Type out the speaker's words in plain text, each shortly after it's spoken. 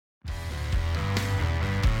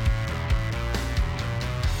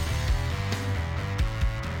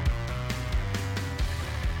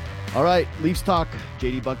All right, Leafs talk.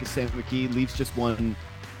 JD Bunkis, Sam McKee. Leafs just won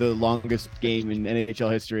the longest game in NHL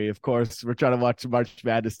history. Of course, we're trying to watch March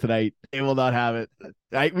Madness tonight. They will not have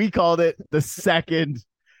it. We called it the second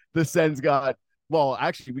the Sens got. Well,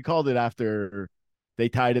 actually, we called it after they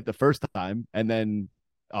tied it the first time, and then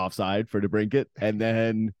offside for DeBrincat, and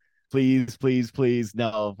then please,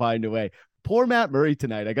 no, find a way. Poor Matt Murray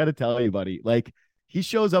tonight. I got to tell you, buddy. Like, he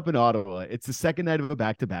shows up in Ottawa. It's the second night of a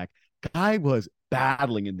back-to-back. Guy was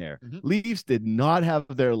battling in there. Mm-hmm. Leafs did not have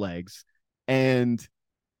their legs. And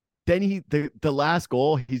then the last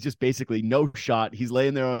goal, he's just basically no shot. He's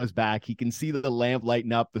laying there on his back. He can see the lamp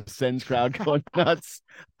lighting up, the Sens crowd going nuts.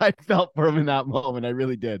 I felt for him in that moment. I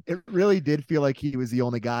really did. It really did feel like he was the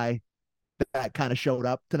only guy that kind of showed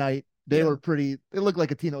up tonight. They looked like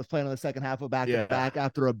a team that was playing on the second half of back-to-back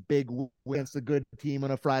after a big win against a good team on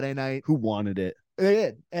a Friday night. Who wanted it? They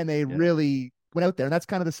did. And they really went out there. And that's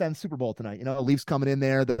kind of the Sens Super Bowl tonight. You know, Leafs coming in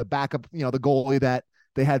there, the backup, the goalie that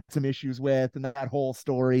they had some issues with, and that whole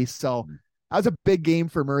story. So that was a big game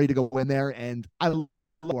for Murray to go in there. And I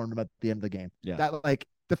loved him at the end of the game. Yeah. That, like,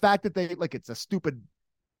 the fact that it's a stupid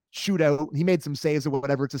shootout. He made some saves or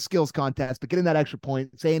whatever. It's a skills contest, but getting that extra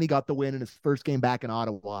point, saying he got the win in his first game back in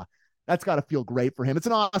Ottawa, that's got to feel great for him. It's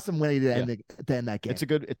an awesome way to end that game.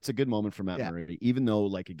 It's a good moment for Matt Murray, even though,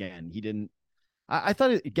 like, again, he didn't. I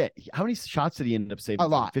thought how many shots did he end up saving? A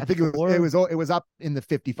lot. 54? I think it was up in the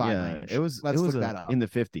 55 range. It was in the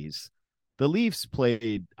 50s. The Leafs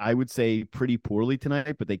played, I would say, pretty poorly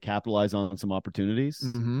tonight, but they capitalized on some opportunities.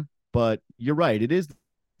 Mm-hmm. But you're right, it is the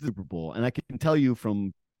Super Bowl, and I can tell you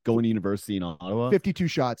from going to university in Ottawa, 52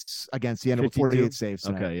 shots against the end of 48 saves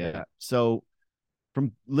tonight. Okay, yeah. So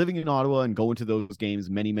from living in Ottawa and going to those games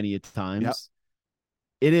many times,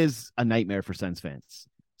 it is a nightmare for Sens fans.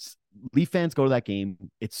 Leaf fans go to that game.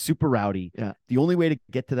 It's super rowdy. Yeah. The only way to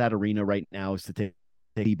get to that arena right now is to take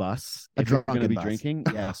a bus if you're going to be drinking,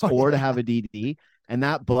 or to have a DD. And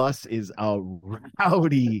that bus is a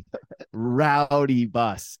rowdy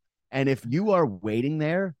bus. And if you are waiting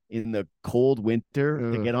there in the cold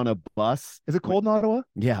winter to get on a bus, is it cold in Ottawa?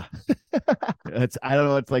 Yeah. I don't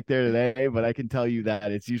know what it's like there today, but I can tell you that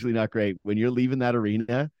it's usually not great when you're leaving that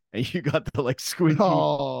arena. And you got the squinty,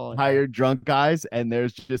 hired drunk guys, and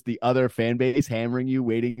there's just the other fan base hammering you,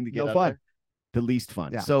 waiting to get up there. The least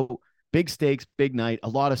fun. Yeah. So big stakes, big night, a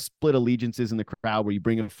lot of split allegiances in the crowd where you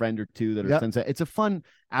bring a friend or two that are sunset. It's a fun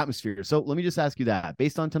atmosphere. So let me just ask you that.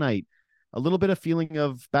 Based on tonight, a little bit of feeling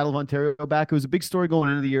of Battle of Ontario back. It was a big story going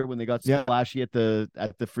into the year when they got splashy at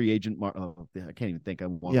the free agent. I can't even think I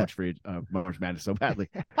want to watch free March Madness so badly.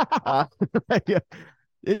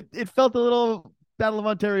 It felt a little Battle of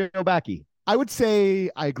Ontario backy. I would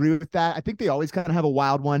say I agree with that. I think they always kind of have a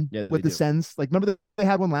wild one with the Sens. Like, remember they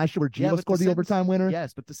had one last year where Gio scored the overtime winner?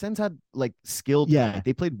 Yes, but the Sens had skill tonight.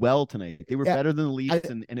 They played well tonight. They were better than the Leafs,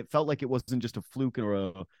 and it felt like it wasn't just a fluke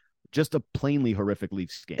or just a plainly horrific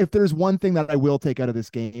Leafs game. If there's one thing that I will take out of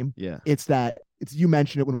this game, it's you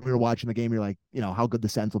mentioned it when we were watching the game. You're like, how good the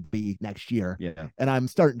Sens will be next year. Yeah. And I'm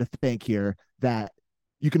starting to think here that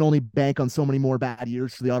you can only bank on so many more bad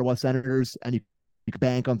years for the Ottawa Senators, and you could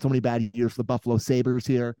bank on so many bad years for the Buffalo Sabres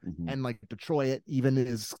here. Mm-hmm. And Detroit even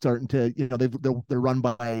is starting to, they're run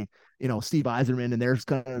by, Steve Yzerman, and they're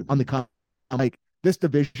kind of on the come. This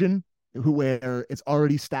division where it's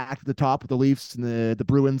already stacked at the top with the Leafs and the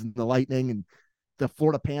Bruins and the Lightning, and the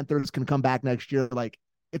Florida Panthers can come back next year.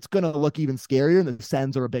 It's going to look even scarier. And the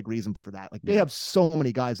Sens are a big reason for that. They have so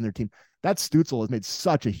many guys in their team. That Stützle has made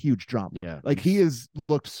such a huge jump. Yeah. He has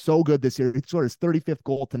looked so good this year. He scored his 35th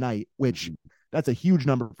goal tonight, which that's a huge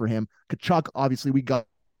number for him. Kachuk, obviously, we get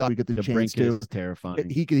the chance to. Is terrifying.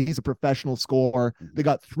 He's a professional scorer. Mm-hmm. They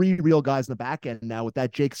got 3 real guys in the back end now with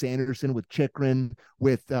that Jake Sanderson, with Chikrin,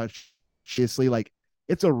 with obviously,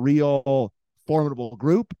 it's a real formidable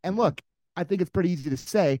group. And look, I think it's pretty easy to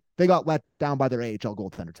say they got let down by their AHL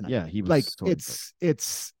goaltender tonight. Yeah, he was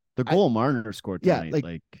it's the goal Marner scored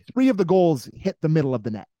tonight. 3 of the goals hit the middle of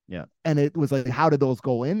the net. Yeah. And it was how did those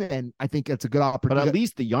go in? And I think it's a good opportunity. But at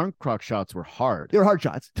least the Yarncroc shots were hard. They were hard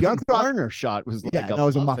shots. The Marner shot was it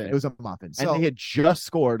was a muffin. It was a muffin. And they had just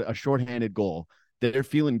scored a shorthanded goal. They're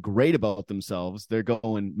feeling great about themselves. They're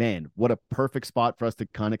going, man, what a perfect spot for us to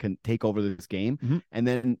kind of take over this game. Mm-hmm. And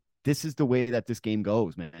then this is the way that this game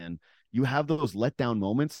goes, man. You have those letdown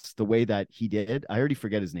moments the way that he did. I already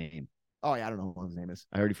forget his name. Oh, yeah, I don't know what his name is.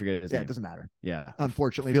 I already forget his name. It doesn't matter. Yeah.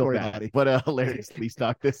 Unfortunately, feel bad. What a hilarious Leafs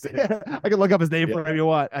talk this is. I can look up his name for whatever you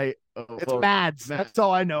want. It's Mads. That's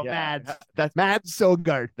all I know. Mads. That's Mads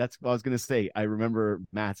Sogard. That's what I was going to say. I remember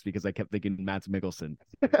Mats because I kept thinking Mats Mikkelsen,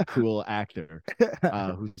 cool actor,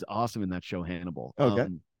 who's awesome in that show, Hannibal. Okay.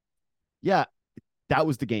 that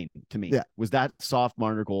was the game to me. Yeah. Was that soft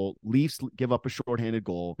Marner goal. Leafs give up a shorthanded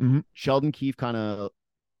goal. Mm-hmm. Sheldon Keefe kind of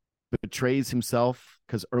betrays himself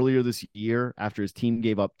because earlier this year, after his team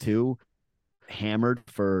gave up 2, hammered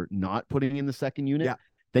for not putting in the second unit. Yeah.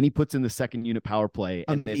 Then he puts in the second unit power play.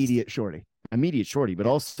 And immediate shorty. But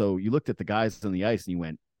also you looked at the guys on the ice and you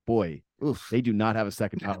went, boy, oof, they do not have a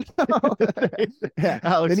second power play.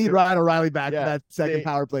 They need Ryan O'Reilly back for that second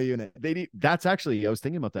power play unit. They need. That's actually, I was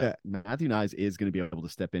thinking about that. Yeah. Matthew Nyes is going to be able to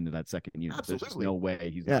step into that second unit. Absolutely. There's just no way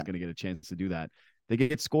he's not going to get a chance to do that. They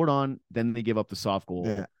get scored on, then they give up the soft goal.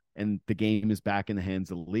 Yeah. And the game is back in the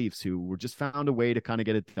hands of the Leafs, who were just found a way to kind of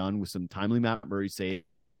get it done with some timely Matt Murray save,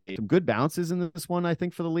 some good bounces in this one, I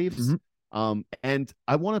think, for the Leafs. Mm-hmm. And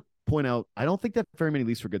I want to point out, I don't think that very many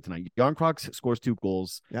Leafs were good tonight. Yarncroc scores 2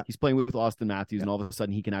 goals. Yeah. He's playing with Austin Matthews, and all of a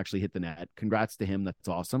sudden he can actually hit the net. Congrats to him. That's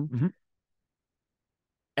awesome. Mm-hmm.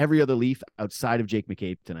 Every other Leaf outside of Jake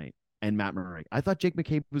McCabe tonight and Matt Murray, I thought Jake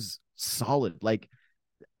McCabe was solid. Like,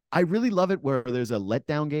 I really love it where there's a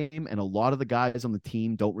letdown game and a lot of the guys on the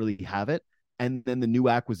team don't really have it. And then the new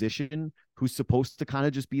acquisition, who's supposed to kind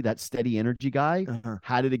of just be that steady energy guy,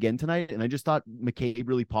 had it again tonight. And I just thought McCabe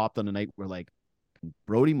really popped on a night where, like,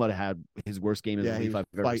 Brody might have had his worst game as a Leaf I've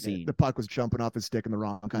ever seen. The puck was jumping off his stick in the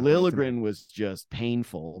wrong kind Liljegren was just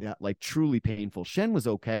painful, like truly painful. Schenn was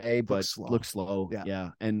okay, but looked slow. Yeah.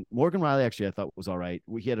 And Morgan Riley, actually, I thought was all right.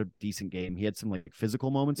 He had a decent game. He had some like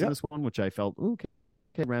physical moments in this one, which I felt, okay,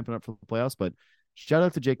 ramping up for the playoffs. But shout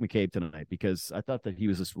out to Jake McCabe tonight, because I thought that he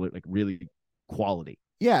was just like really quality.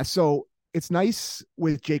 Yeah. So it's nice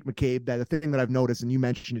with Jake McCabe that the thing that I've noticed, and you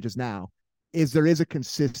mentioned it just now, is there is a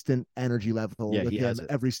consistent energy level with him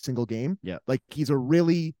every single game. Yeah. Like he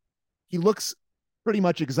looks pretty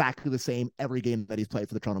much exactly the same every game that he's played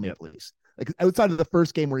for the Toronto Maple Leafs. Like outside of the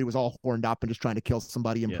first game where he was all horned up and just trying to kill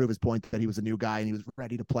somebody and prove his point that he was a new guy and he was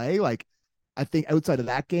ready to play. Like, I think outside of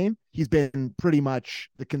that game, he's been pretty much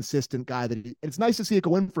the consistent guy that it's nice to see it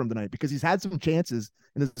go in for him tonight, because he's had some chances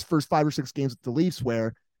in his first 5 or 6 games with the Leafs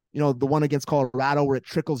where, the one against Colorado where it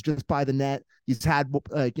trickles just by the net. He's had,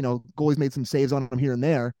 goalies made some saves on him here and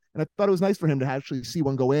there. And I thought it was nice for him to actually see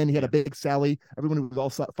one go in. He had a big Sally. Everyone was all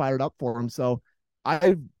fired up for him. So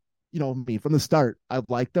from the start, I've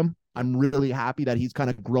liked him. I'm really happy that he's kind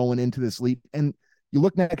of growing into this league. And you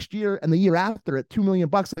look next year and the year after at $2 million.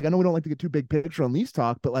 Like, I know we don't like to get too big picture on Leafs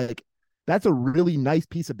talk, but like, that's a really nice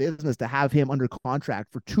piece of business to have him under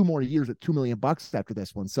contract for 2 more years at $2 million after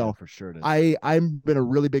this one. So for sure, I've been a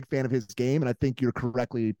really big fan of his game, and I think you're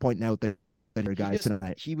correctly pointing out that guys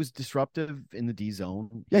tonight. He was disruptive in the D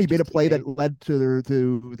zone. Yeah, he made a play that led to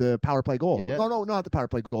the power play goal. Yeah. No, not the power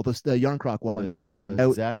play goal. The Yarncroc one.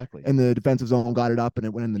 Exactly. And the defensive zone got it up, and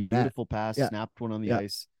it went in the net. Beautiful pass, snapped one on the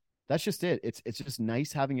ice. That's just it. It's just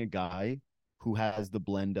nice having a guy who has the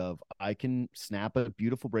blend of, I can snap a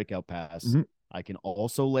beautiful breakout pass. Mm-hmm. I can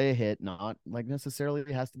also lay a hit, not like necessarily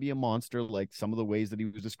it has to be a monster, like some of the ways that he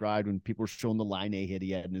was described when people were showing the line A hit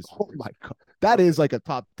he had in his. Oh my God. That is like a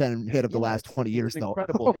top 10 hit of the last 20 years, though.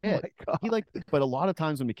 Incredible hit. But a lot of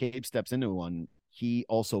times when McCabe steps into one, he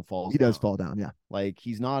also falls. He does fall down, yeah. Like,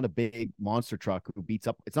 he's not a big monster truck who beats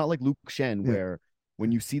up. It's not like Luke Schenn where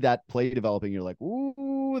when you see that play developing, you're like,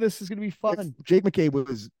 ooh, this is going to be fun. If Jake McCabe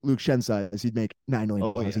was Luke Schenn size, he'd make $9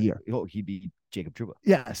 million a year. Oh, he'd be Jacob Trouba.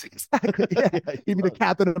 Yes, exactly. Yeah. He'd be the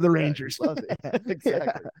captain of the Rangers.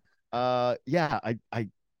 Exactly. I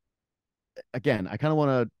again, I kind of want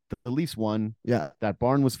to, the Leafs won. Yeah. That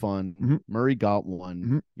barn was fun. Mm-hmm. Murray got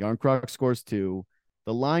one. Mm-hmm. Yarncroc scores 2.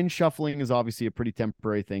 The line shuffling is obviously a pretty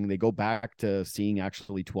temporary thing. They go back to seeing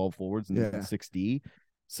actually 12 forwards and 6D.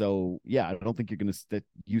 So, I don't think you're going to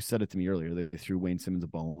 – you said it to me earlier. They threw Wayne Simmons a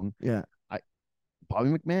bone. Yeah. Bobby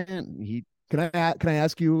McMahon, Can I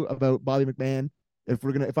ask you about Bobby McMahon? If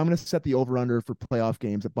I'm going to set the over-under for playoff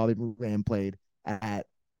games that Bobby McMahon played at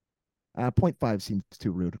 0.5 seems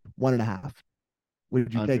too rude. 1.5.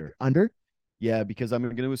 Would you take under? Yeah, because I'm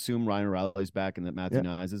going to assume Ryan O'Reilly's back and that Matthew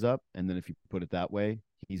Nyes is up. And then if you put it that way,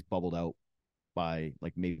 he's bubbled out by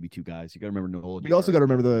like maybe 2 guys. You got to remember Noel. You also got to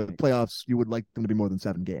remember the playoffs. You would like them to be more than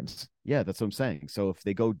 7 games. Yeah, that's what I'm saying. So if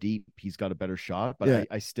they go deep, he's got a better shot. But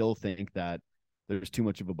I still think that there's too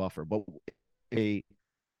much of a buffer. But a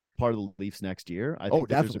part of the Leafs next year, I think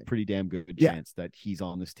there's a pretty damn good chance that he's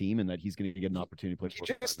on this team and that he's going to get an opportunity to play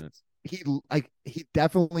 45 minutes. He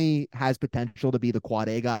definitely has potential to be the quad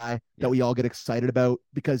A guy that we all get excited about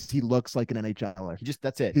because he looks like an NHLer.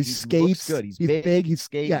 That's it. He skates good. He's big. He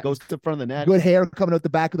skates. Goes to the front of the net. Good hair coming out the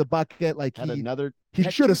back of the bucket. Like he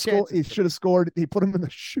should have scored. He should have scored. He put him in the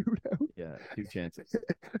shootout. Yeah, 2 chances.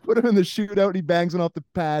 Put him in the shootout. And he bangs one off the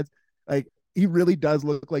pads. Like, he really does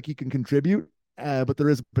look like he can contribute. but there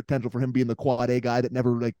is potential for him being the quad A guy that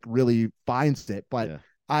never like really finds it. But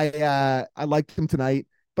I liked him tonight,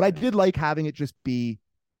 but I did like having it just be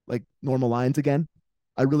like normal lines again.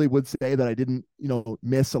 I really would say that I didn't,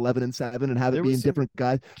 miss 11 and 7 and have it being different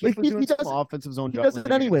guys. Like he does offensive zone. He does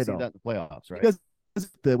it anyway, though. That in the playoffs, right? He does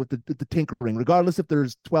with the tinkering, regardless if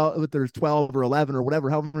there's 12 or 11 or whatever,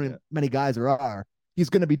 however many guys there are, he's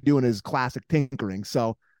going to be doing his classic tinkering.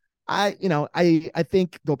 So I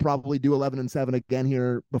think they'll probably do 11 and 7 again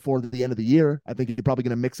here before the end of the year. I think you're probably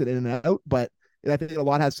going to mix it in and out, but I think a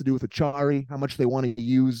lot has to do with Achari, how much they want to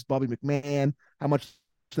use Bobby McMahon, how much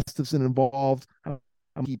Gustafson involved, how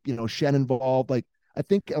keep Shen involved. Like I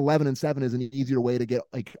think 11 and 7 is an easier way to get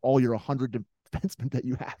like all your 100 defensemen that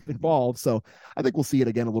you have involved. So I think we'll see it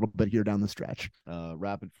again a little bit here down the stretch.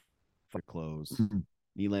 Rapid fire close.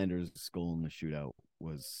 Nylander's goal in the shootout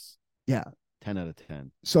was 10 out of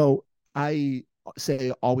 10. So I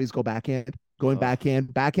say always go backhand. Going backhand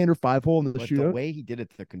or 5-hole in the shootout. The way he did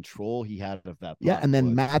it, the control he had of that. Yeah, and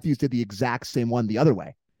then Matthews did the exact same one the other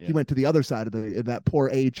way. Yeah. He went to the other side of that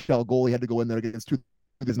poor AHL goal. He had to go in there against two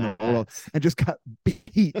in the world and just got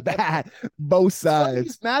beat bad both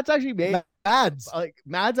sides. Mads actually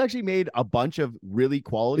made a bunch of really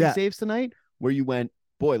quality saves tonight where you went,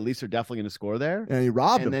 boy, at least they're definitely going to score there. And he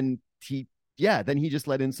robbed him. And then he just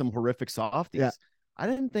let in some horrific softies. Yeah.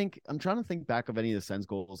 I'm trying to think back of any of the Sens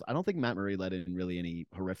goals. I don't think Matt Murray let in really any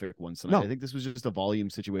horrific ones tonight. No. I think this was just a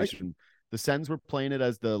volume situation. The Sens were playing it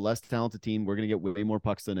as the less talented team. We're going to get way more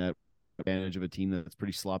pucks than net, advantage of a team that's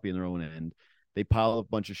pretty sloppy in their own end. They pile up a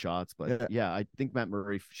bunch of shots, but I think Matt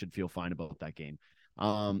Murray should feel fine about that game.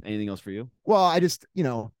 Anything else for you? Well, I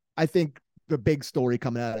think the big story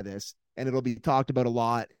coming out of this, and it'll be talked about a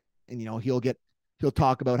lot, and he'll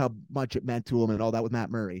talk about how much it meant to him and all that with Matt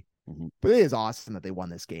Murray. Mm-hmm. But it is awesome that they won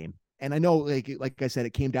this game. And I know, like I said,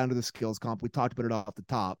 it came down to the skills comp. We talked about it off the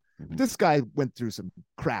top. Mm-hmm. This guy went through some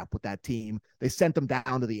crap with that team. They sent him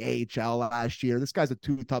down to the AHL last year. This guy's a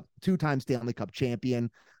two-time Stanley Cup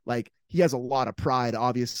champion. Like, he has a lot of pride,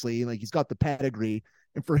 obviously. Like, he's got the pedigree.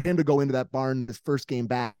 And for him to go into that barn his first game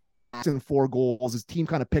back and 4 goals, his team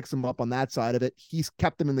kind of picks him up on that side of it. He's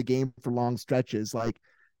kept them in the game for long stretches. Like,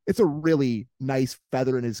 it's a really nice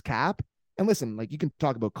feather in his cap. And listen, like, you can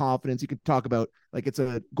talk about confidence. You can talk about, like,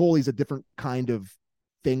 goalie's a different kind of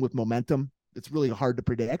thing with momentum. It's really hard to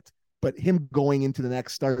predict. But him going into the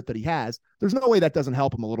next start that he has, there's no way that doesn't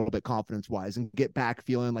help him a little bit confidence-wise and get back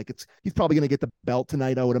feeling like he's probably going to get the belt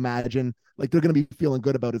tonight, I would imagine. Like, they're going to be feeling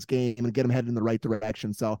good about his game and get him headed in the right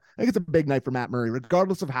direction. So I think it's a big night for Matt Murray,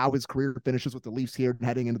 regardless of how his career finishes with the Leafs here and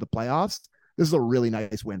heading into the playoffs. This is a really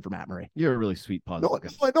nice win for Matt Murray. You're a really sweet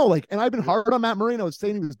positive. No, and I've been hard on Matt Murray, and I was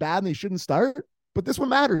saying he was bad and he shouldn't start, but this one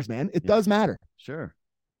matters, man. It does matter. Sure.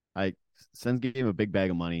 Sens gave him a big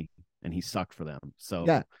bag of money, and he sucked for them. So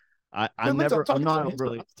yeah. I'm not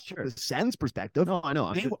really sure. The Sens perspective. No, I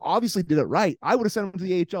know. They obviously did it right. I would have sent him to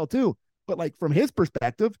the AHL too. But like, from his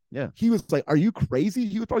perspective, he was like, "Are you crazy?"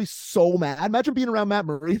 He was probably so mad. Imagine being around Matt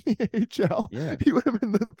Murray in the AHL. Yeah, he would have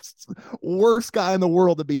been the worst guy in the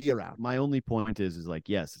world to be around. My only point is like,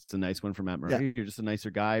 yes, it's a nice one for Matt Murray. Yeah. You're just a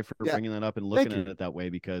nicer guy for bringing that up and looking at it that way,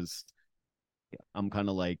 because I'm kind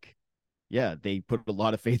of like, they put a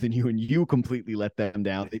lot of faith in you, and you completely let them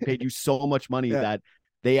down. They paid you so much money that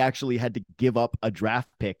they actually had to give up a draft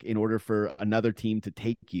pick in order for another team to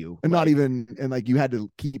take you. And you had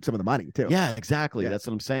to keep some of the money too. Yeah, exactly. Yeah. That's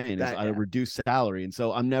what I'm saying. It's a reduced salary. And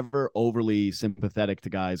so I'm never overly sympathetic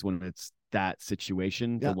to guys when it's that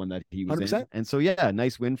situation, the one that he was 100%. In. And so,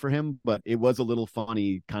 nice win for him. But it was a little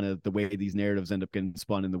funny, kind of the way these narratives end up getting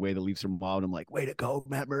spun and the way the Leafs are involved. I'm like, way to go,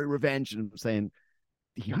 Matt Murray, revenge. And I'm saying,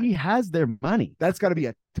 he has their money. That's got to be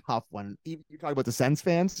a tough one. Even you talk about the Sens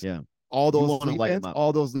fans. Yeah. All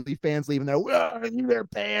those Leaf fans leaving there, well, they're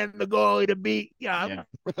paying the goalie to beat,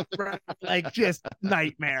 like, just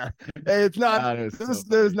nightmare. It's not.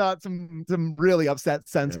 There's not some really upset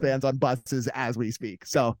Sens fans on buses as we speak.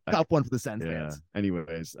 So tough one for the Sens fans.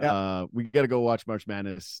 Anyways, we got to go watch March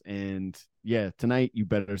Madness, and tonight you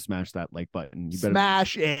better smash that like button. You better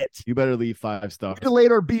smash it. You better leave 5 stars. We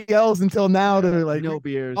delayed our BLs until now to like no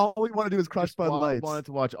beers. All we want to do is crush Bud Lights. Wanted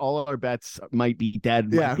to watch all our bets. Might be dead.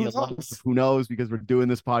 Yeah, who knows? Because we're doing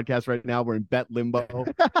this podcast right now. We're in bet limbo.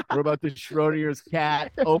 We're about to Schrodinger's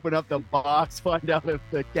cat. Open up the box, find out if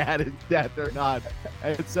the cat is dead or not.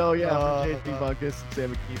 And so for JD Bunkus,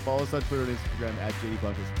 Sam McKee. Follow us on Twitter and Instagram at JD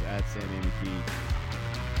Bunkus, at Sam McKee.